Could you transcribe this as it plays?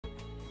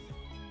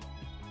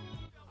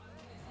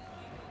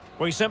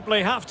We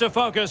simply have to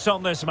focus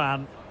on this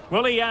man.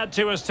 Will he add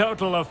to his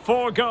total of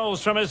 4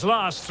 goals from his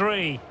last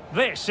 3?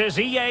 This is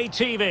EA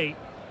TV.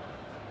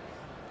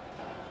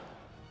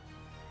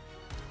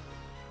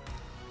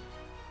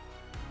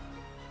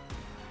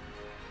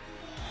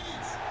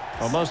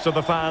 Well, most of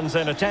the fans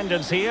in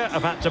attendance here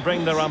have had to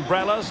bring their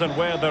umbrellas and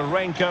wear their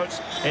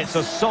raincoats. It's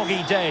a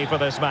soggy day for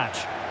this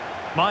match.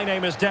 My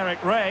name is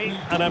Derek Ray,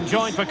 and I'm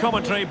joined for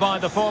commentary by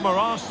the former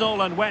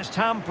Arsenal and West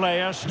Ham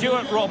player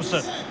Stuart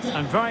Robson.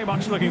 I'm very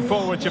much looking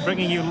forward to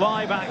bringing you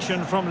live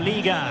action from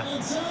Ligue.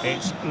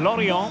 It's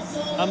Lorient,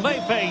 and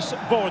they face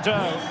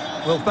Bordeaux.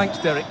 Well, thanks,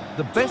 Derek.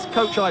 The best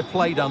coach I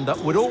played under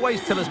would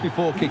always tell us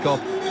before kick-off,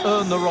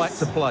 earn the right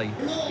to play.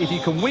 If you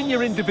can win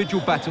your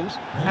individual battles,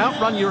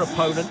 outrun your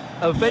opponent,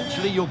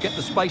 eventually you'll get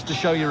the space to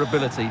show your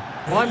ability.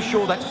 I'm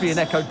sure that's being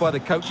echoed by the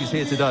coaches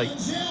here today.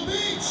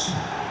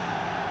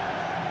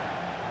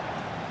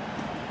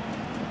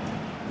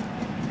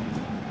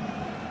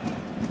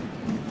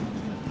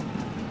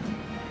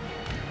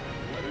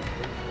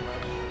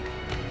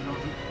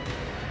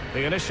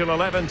 The initial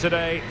 11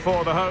 today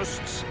for the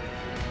hosts.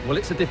 Well,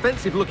 it's a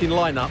defensive-looking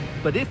lineup,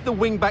 but if the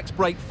wing-backs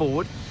break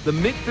forward, the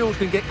midfield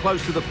can get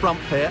close to the front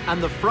pair,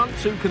 and the front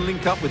two can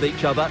link up with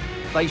each other,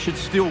 they should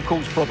still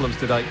cause problems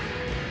today.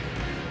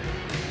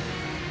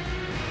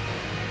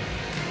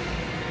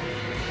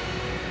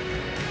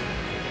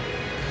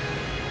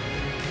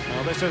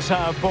 Well, this is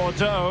how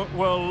Bordeaux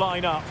will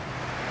line up.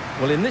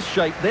 Well, in this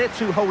shape, their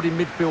 2 holding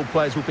midfield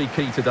players will be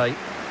key today.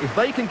 If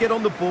they can get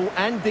on the ball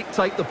and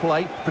dictate the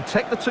play,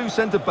 protect the 2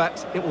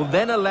 centre-backs, it will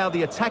then allow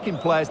the attacking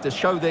players to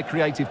show their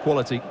creative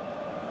quality.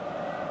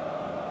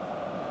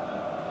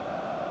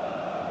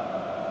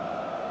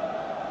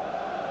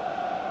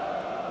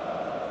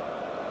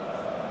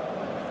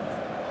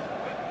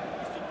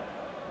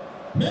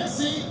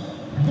 Merci.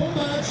 Bon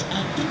match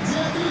à toutes et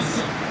à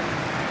tous.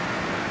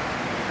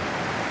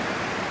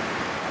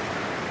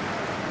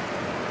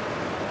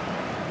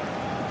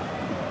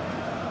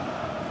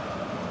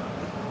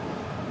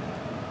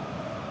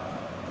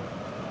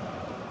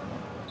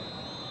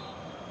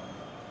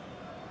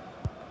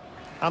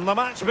 And the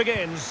match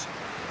begins.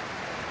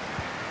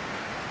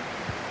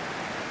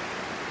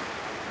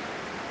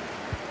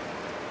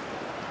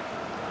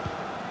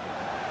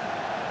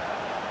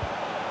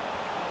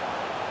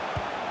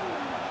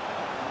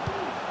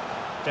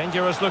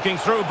 Dangerous looking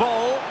through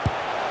ball.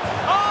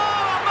 Oh,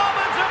 a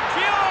moment of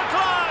pure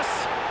class!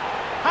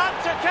 Had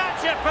to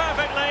catch it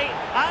perfectly,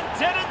 and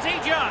didn't he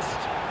just?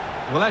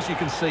 Well, as you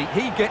can see,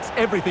 he gets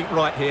everything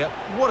right here.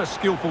 What a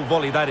skillful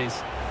volley that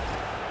is.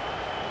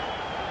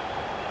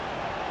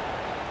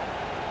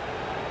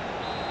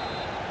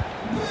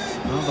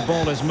 Well, the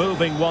ball is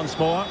moving once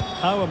more.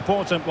 How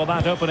important will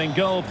that opening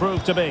goal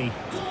prove to be?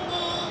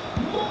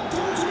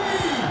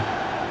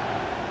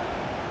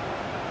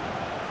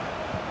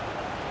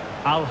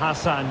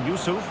 Al-Hassan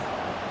Yusuf.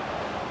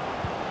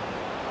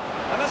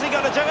 And is he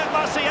going to do it,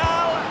 Martial?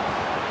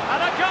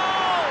 And a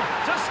goal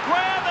to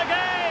square the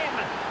game.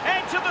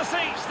 Edge of the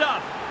seat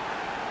stuff.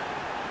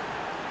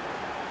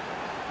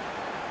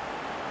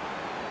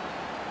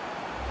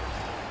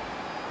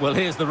 Well,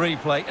 here's the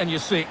replay, and you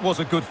see it was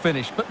a good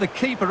finish, but the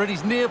keeper at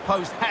his near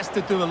post has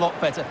to do a lot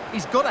better.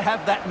 He's got to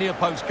have that near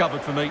post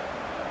covered for me.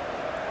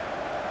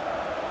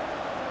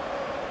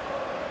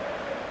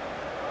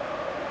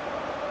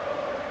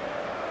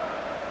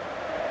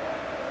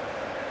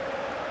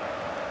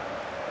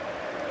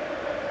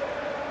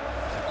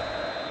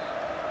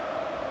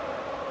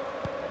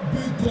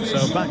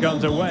 So back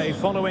underway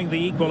following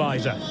the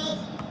equaliser.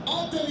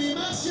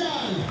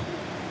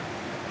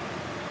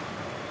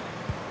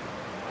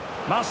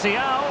 Martial.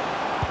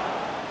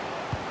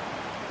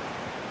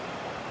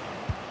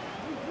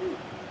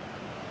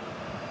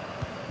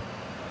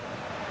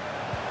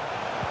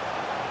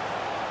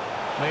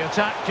 The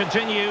attack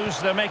continues.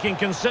 They're making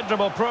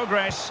considerable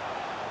progress.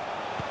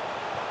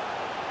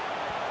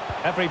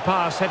 Every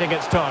pass hitting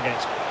its target.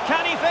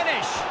 Can he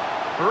finish?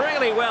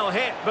 Really well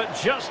hit, but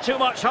just too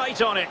much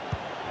height on it.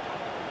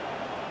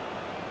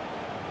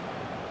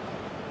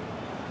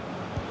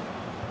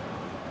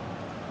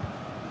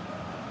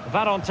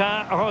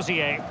 Valentin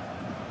Rosier.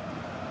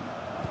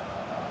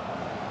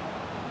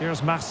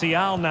 Here's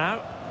Martial now.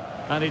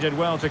 And he did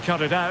well to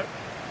cut it out.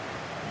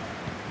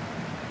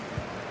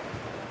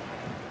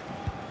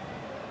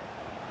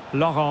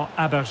 Laurent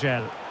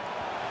Abergel.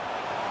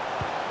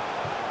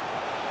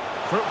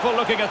 Fruitful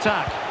looking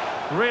attack.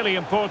 Really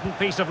important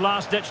piece of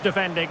last-ditch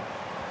defending.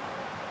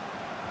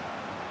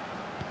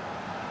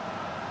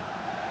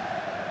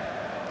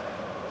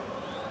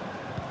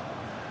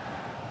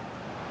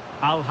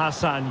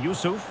 Al-Hassan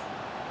Yusuf.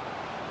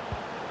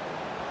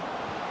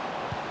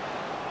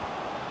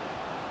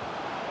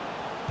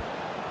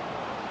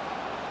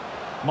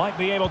 Might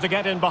be able to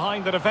get in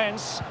behind the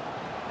defence.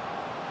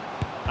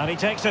 And he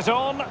takes it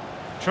on.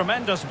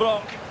 Tremendous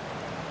block.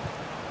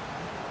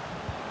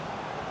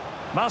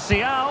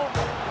 Martial.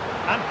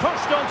 And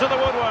pushed onto the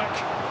woodwork.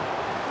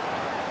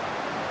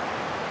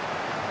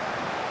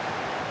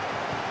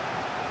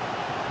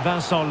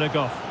 Vincent Le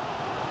Goff.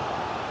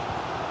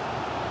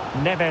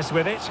 Neves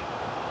with it.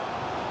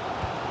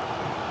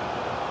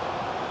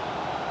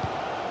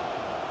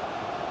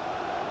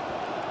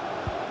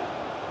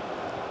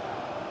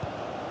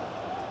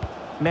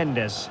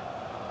 Mendes.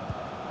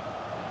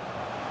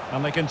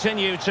 And they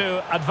continue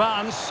to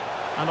advance,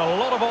 and a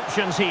lot of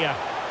options here.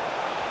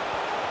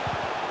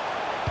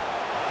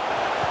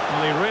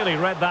 Well, he really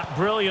read that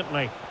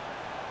brilliantly.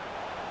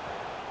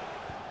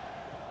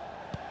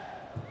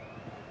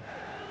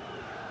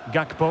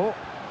 Gakpo.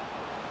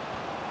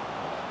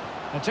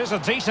 It is a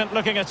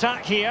decent-looking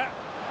attack here.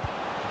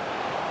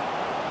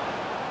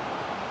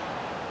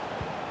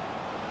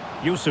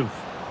 Yusuf.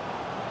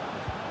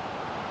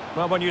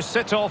 Well, when you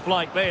sit off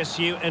like this,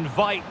 you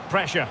invite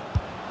pressure.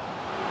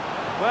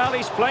 Well,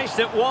 he's placed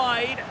it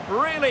wide.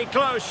 Really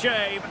close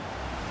shave.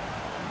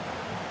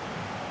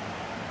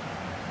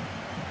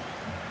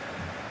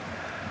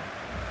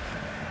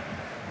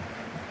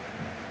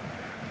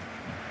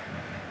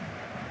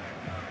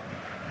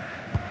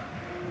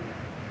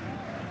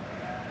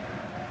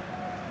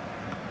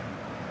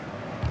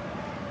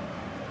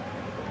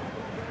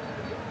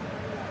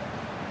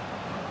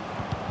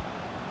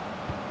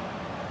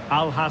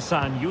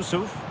 Al-Hassan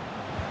Yusuf,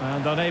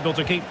 and unable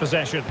to keep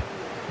possession.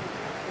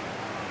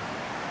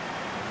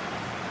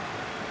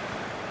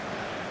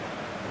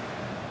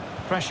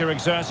 Pressure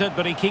exerted,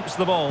 but he keeps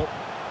the ball.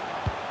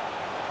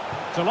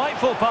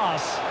 Delightful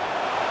pass.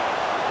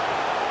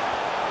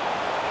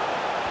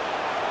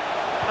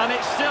 And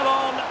it's still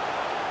on.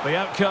 The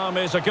outcome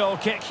is a goal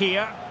kick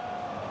here.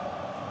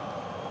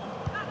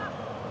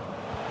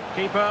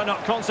 Keeper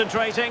not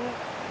concentrating.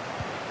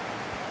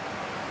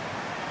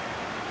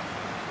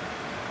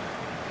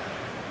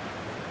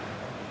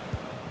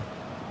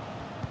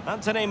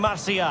 Anthony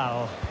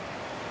Martial.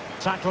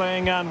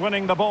 Tackling and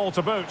winning the ball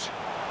to boot.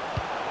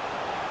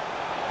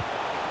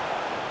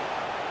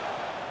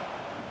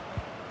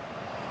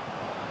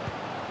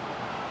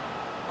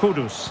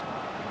 Kudus.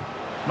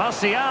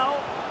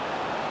 Martial.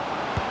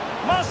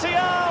 Martial!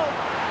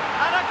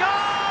 And a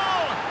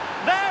goal!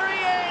 There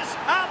he is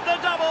at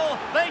the double.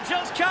 They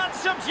just can't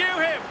subdue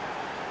him.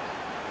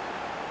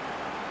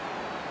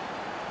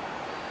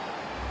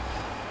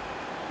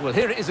 Well,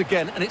 here it is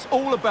again, and it's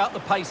all about the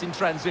pace in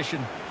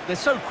transition. They're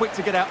so quick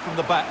to get out from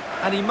the back,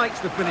 and he makes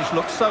the finish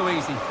look so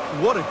easy.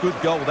 What a good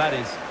goal that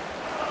is.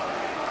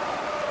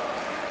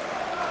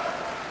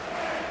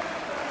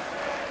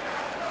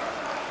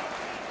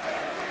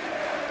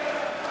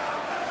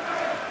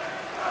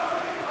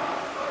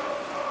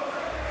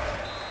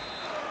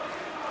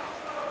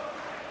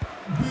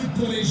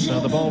 So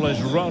the ball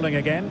is rolling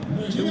again.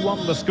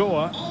 2-1 the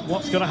score.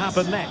 What's going to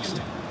happen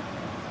next?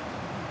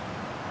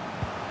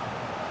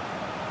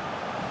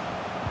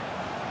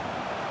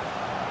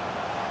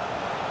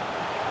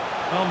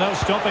 Well, no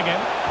stopping him.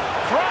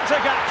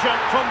 Frantic action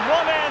from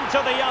one end to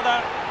the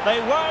other. They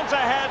weren't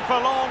ahead for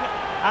long,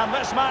 and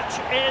this match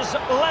is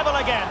level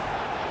again.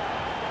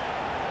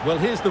 Well,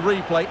 here's the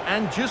replay,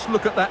 and just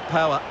look at that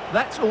power.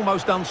 That's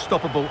almost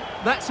unstoppable.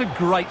 That's a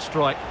great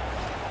strike.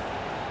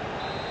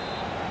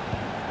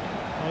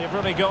 Well, you've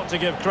really got to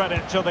give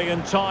credit to the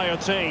entire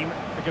team,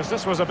 because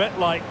this was a bit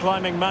like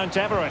climbing Mount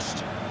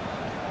Everest.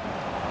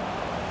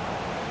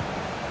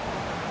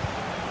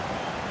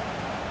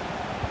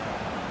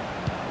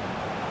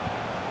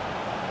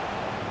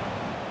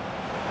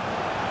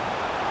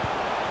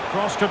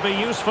 Cross could be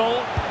useful.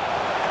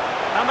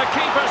 And the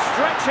keeper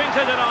stretching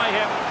to deny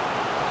him.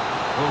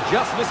 Well,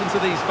 just listen to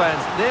these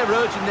fans. They're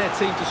urging their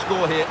team to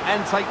score here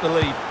and take the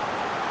lead.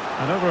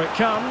 And over it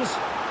comes.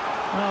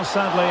 Well,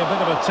 sadly, a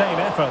bit of a tame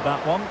effort,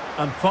 that one.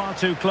 And far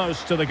too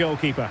close to the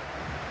goalkeeper.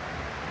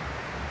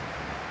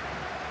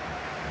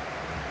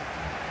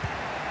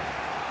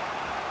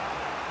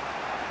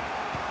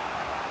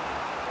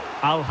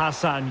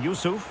 Al-Hassan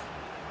Yusuf.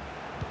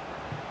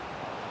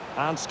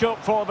 And scope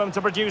for them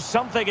to produce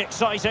something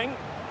exciting.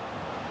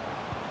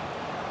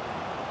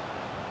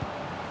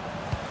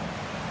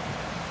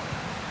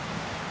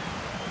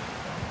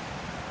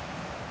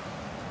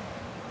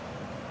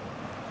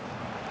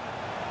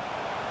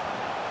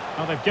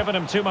 Well, they've given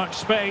him too much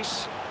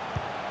space.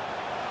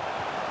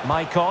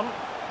 Maicon.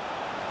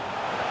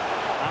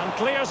 And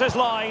clears his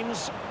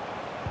lines.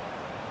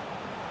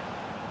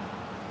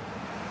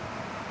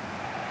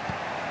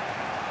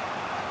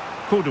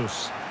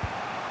 Kudus.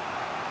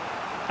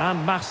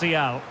 And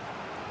Martial.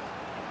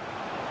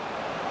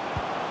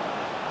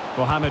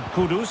 Mohamed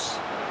Kudus,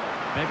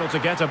 able to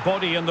get a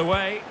body in the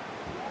way.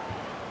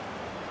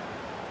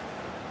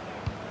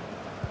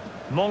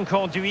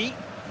 Monconduit.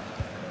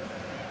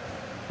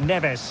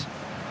 Neves.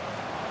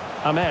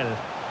 Amel.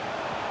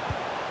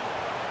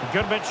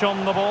 Goodwich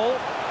on the ball.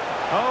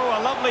 Oh,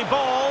 a lovely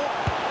ball.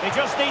 He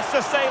just needs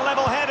to stay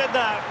level-headed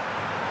now.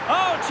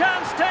 Oh,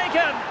 chance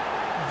taken.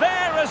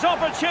 There is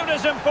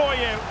opportunism for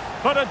you.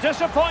 But a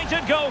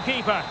disappointed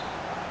goalkeeper.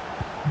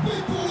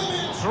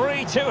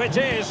 3-2 it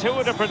is. Who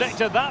would have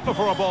predicted that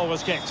before a ball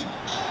was kicked?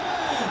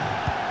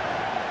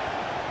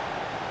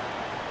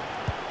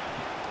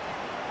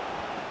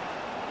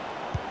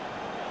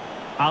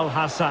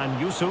 Al-Hassan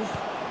Yusuf.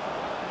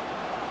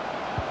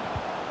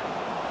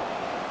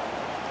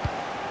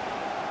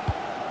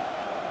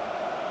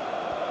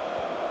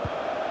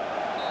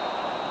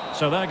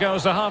 So there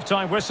goes the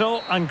half-time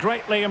whistle, and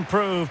greatly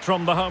improved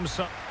from the home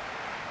side.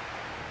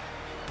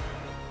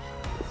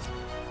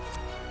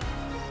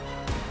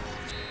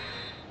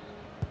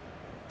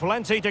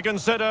 Plenty to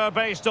consider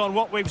based on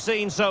what we've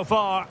seen so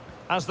far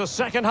as the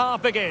second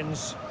half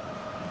begins.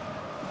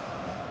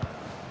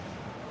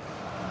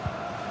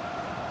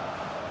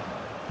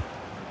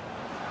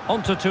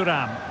 On to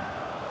Thuram.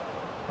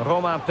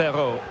 Romain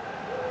Perrault.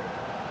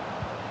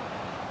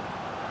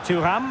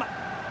 Thuram.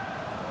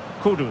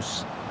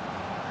 Kudus.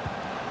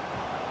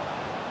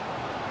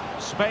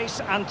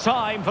 Space and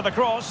time for the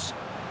cross.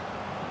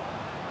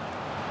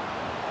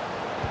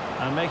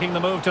 And making the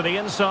move to the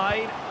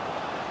inside.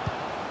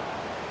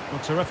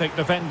 Well, terrific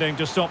defending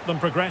to stop them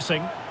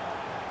progressing.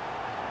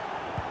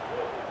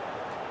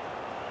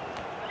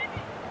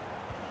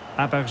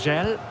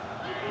 Abergel.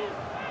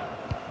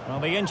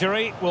 Well, the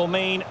injury will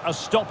mean a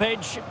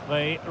stoppage.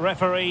 The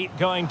referee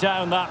going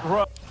down that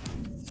road.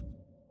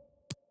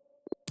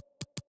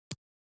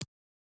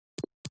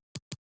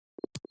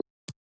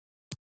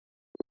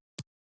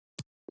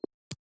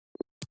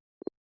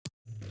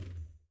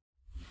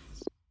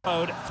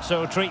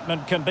 So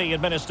treatment can be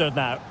administered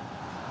now.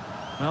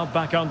 Well,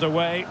 back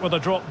underway with a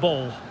drop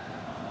ball.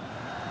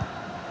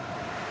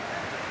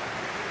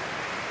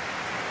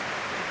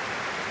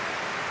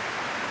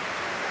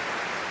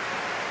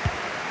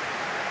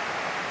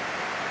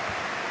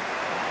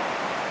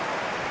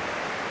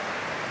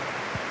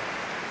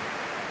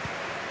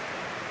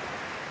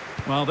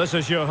 Well, this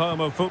is your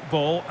home of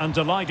football, and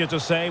delighted to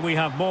say we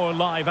have more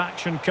live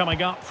action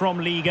coming up from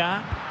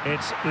Ligue.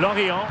 It's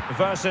Lorient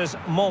versus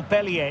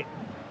Montpellier.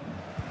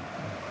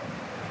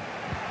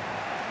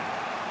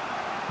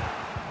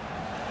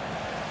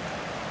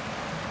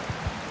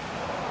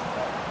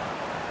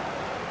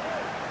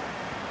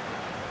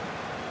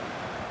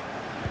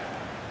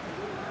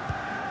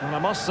 Well, I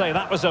must say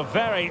that was a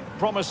very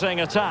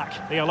promising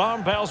attack. The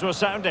alarm bells were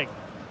sounding.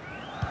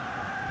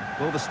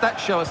 Well, the stats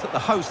show us that the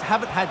hosts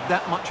haven't had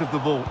that much of the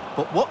ball,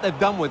 but what they've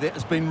done with it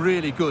has been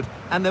really good,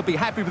 and they'll be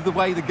happy with the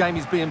way the game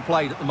is being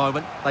played at the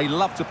moment. They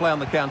love to play on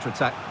the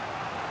counter-attack.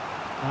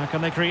 Now, can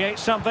they create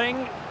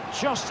something?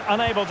 Just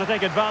unable to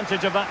take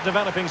advantage of that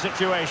developing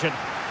situation.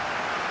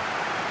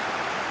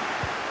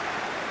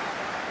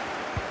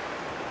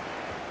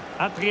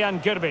 Adrian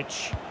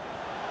Gurbic.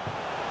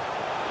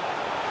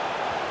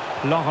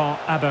 Laurent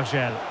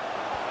Abergel.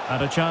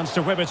 And a chance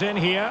to whip it in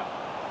here.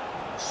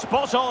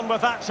 Spot on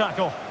with that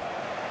tackle.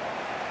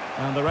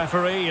 And the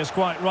referee is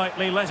quite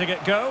rightly letting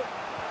it go.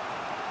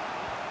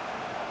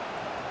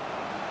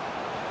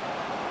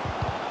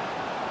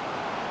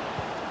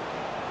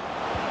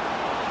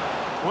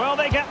 Will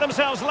they get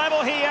themselves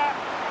level here?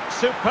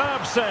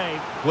 Superb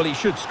save. Well, he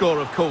should score,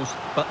 of course,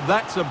 but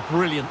that's a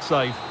brilliant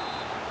save.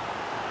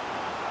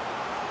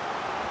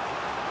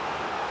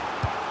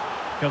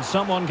 Can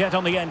someone get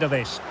on the end of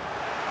this?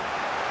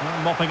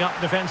 Well, mopping up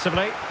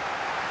defensively.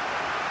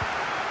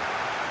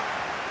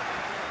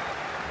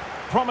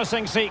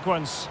 Promising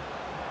sequence.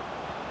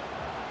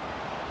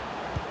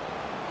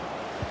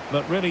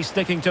 But really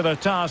sticking to their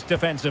task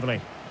defensively.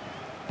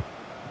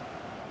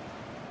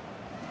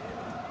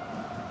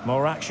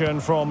 More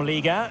action from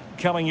Ligue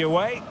coming your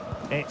way.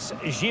 It's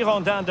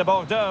Girondins de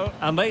Bordeaux,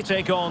 and they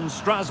take on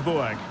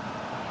Strasbourg.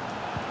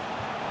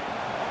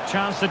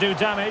 Chance to do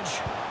damage.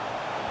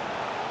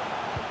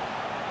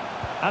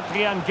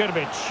 Adrian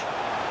Gurbic.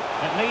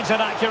 It needs an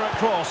accurate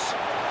cross.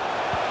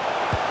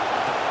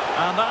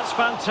 And that's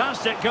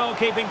fantastic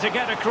goalkeeping to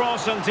get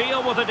across and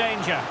deal with the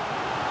danger.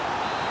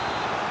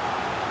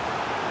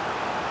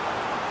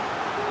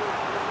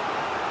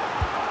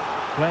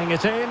 Playing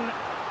it in.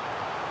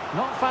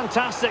 Not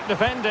fantastic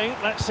defending.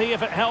 Let's see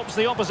if it helps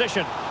the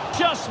opposition.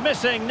 Just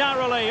missing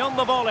narrowly on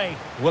the volley.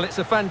 Well, it's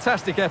a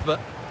fantastic effort.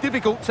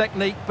 Difficult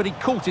technique, but he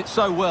caught it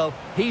so well.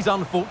 He's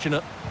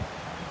unfortunate.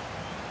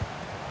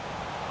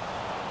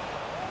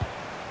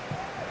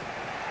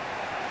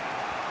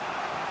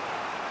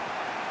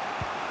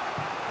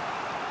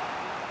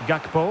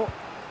 Gakpo.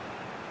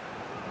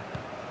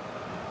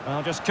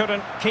 Well, just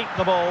couldn't keep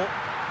the ball.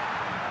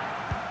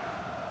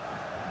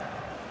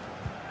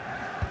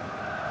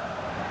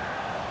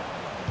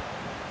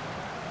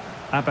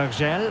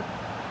 Abergel.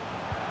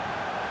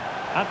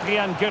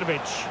 Adrian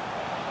Gurbic.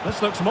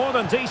 This looks more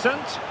than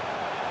decent.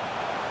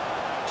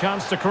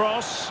 Chance to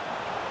cross.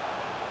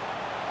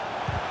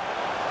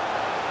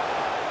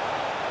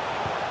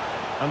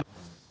 And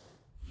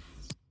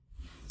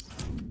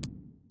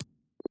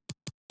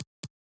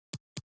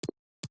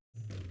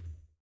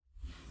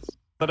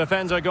the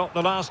defender got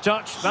the last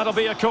touch. That'll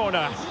be a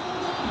corner.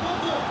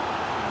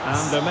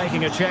 And they're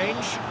making a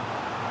change.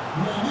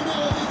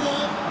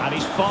 And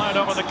he's fired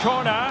over the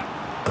corner.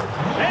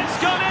 It's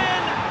gone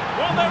in!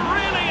 Well, they're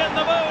really in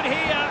the mood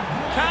here.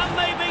 Can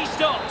they be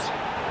stopped?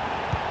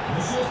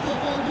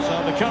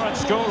 So the current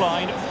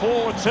scoreline,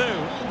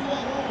 4-2.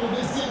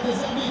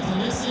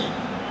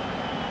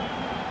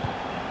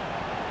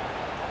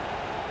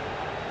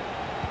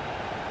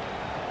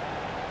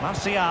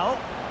 Martial.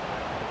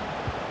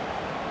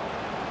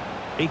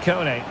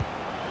 Ikone.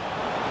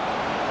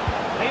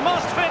 He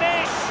must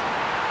finish,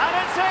 and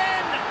it's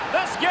in!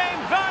 This game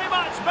very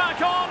much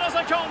back on as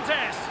a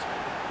contest.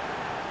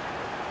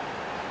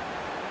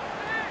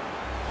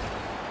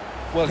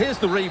 Well, here's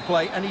the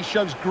replay, and he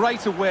shows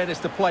great awareness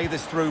to play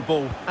this through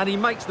ball, and he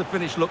makes the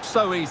finish look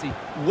so easy.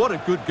 What a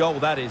good goal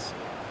that is.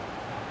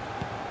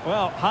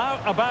 Well,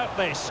 how about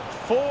this?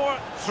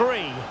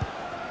 4-3.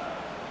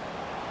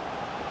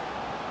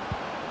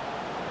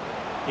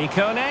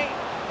 Ikone.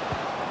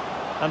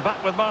 And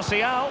back with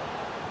Martial.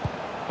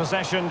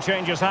 Possession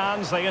changes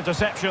hands, the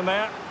interception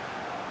there.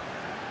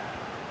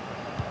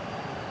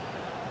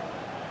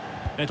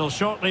 It'll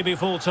shortly be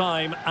full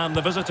time, and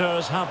the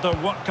visitors have their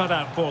work cut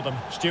out for them.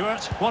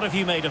 Stuart, what have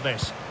you made of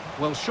this?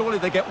 Well, surely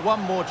they get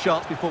one more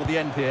chance before the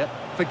end here.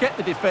 Forget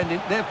the defending,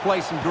 they've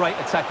played some great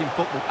attacking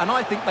football, and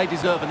I think they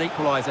deserve an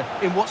equaliser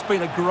in what's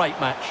been a great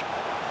match.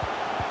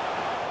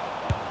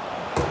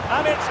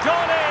 And it's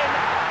gone in!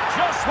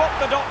 Just what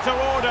the doctor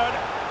ordered.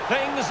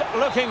 Things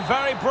looking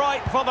very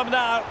bright for them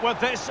now with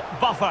this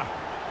buffer.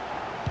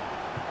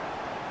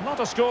 Not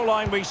a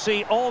scoreline we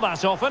see all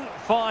that often.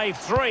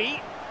 5-3.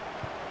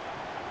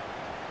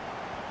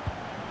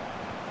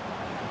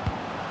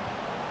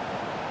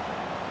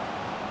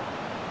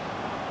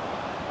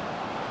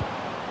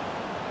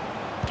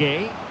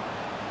 Gay.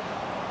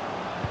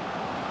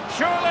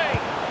 Surely!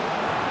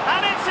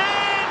 And it's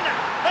in!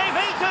 They've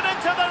eaten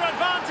into their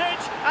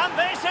advantage, and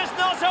this is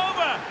not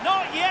over.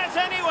 Not yet,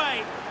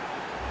 anyway.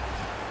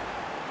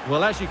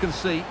 Well, as you can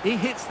see, he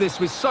hits this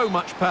with so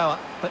much power,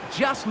 but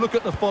just look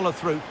at the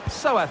follow-through.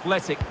 So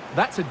athletic.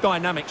 That's a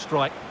dynamic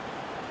strike.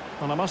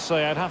 Well, I must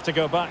say, I'd have to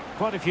go back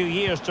quite a few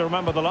years to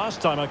remember the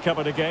last time I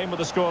covered a game with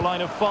a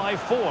scoreline of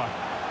 5-4.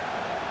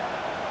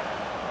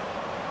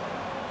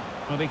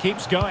 Well, he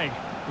keeps going.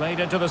 Laid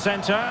into the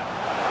centre.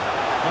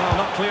 Well,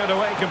 not cleared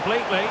away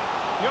completely.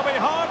 You'll be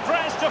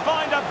hard-pressed to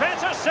find a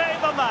better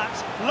save than that.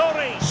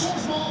 Lloris.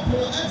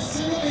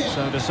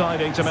 So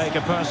deciding to make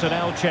a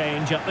personnel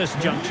change at this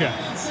juncture.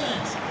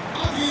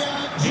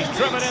 He's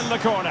driven in the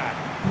corner.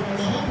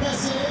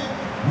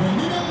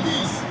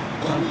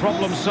 And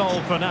problem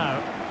solved for now.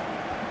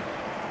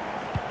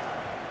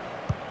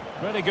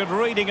 Really good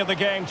reading of the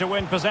game to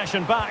win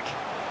possession back.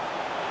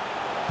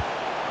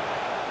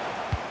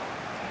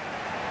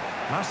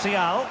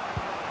 Martial.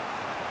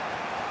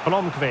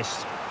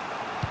 Blomqvist.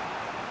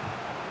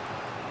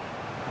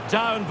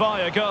 Down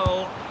by a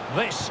goal.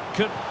 This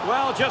could,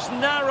 well, just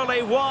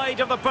narrowly wide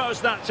of the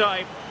post that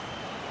time.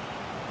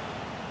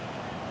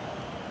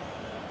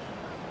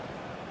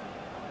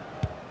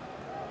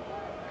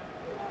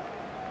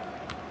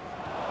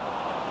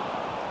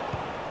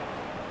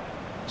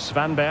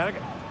 Svanberg.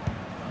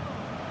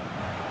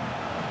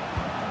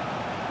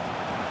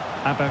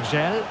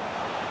 Abergel.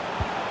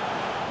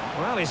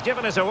 Well, he's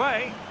given us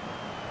away.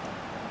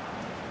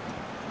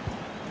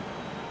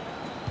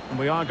 And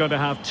we are going to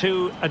have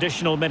 2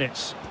 additional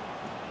minutes.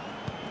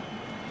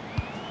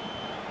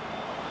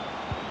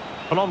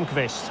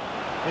 Blomqvist.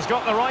 He's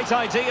got the right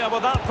idea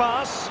with that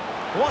pass.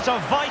 What a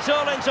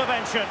vital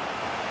intervention.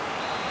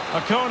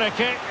 A corner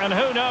kick, and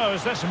who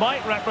knows, this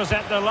might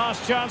represent their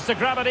last chance to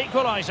grab an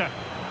equaliser.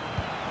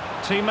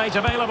 Teammate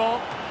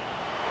available.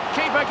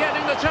 Keeper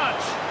getting the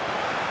touch.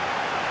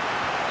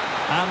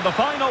 And the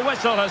final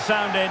whistle has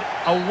sounded.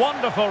 A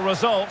wonderful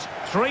result.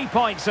 3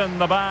 points in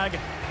the bag.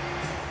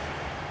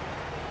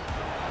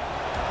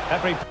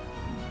 Every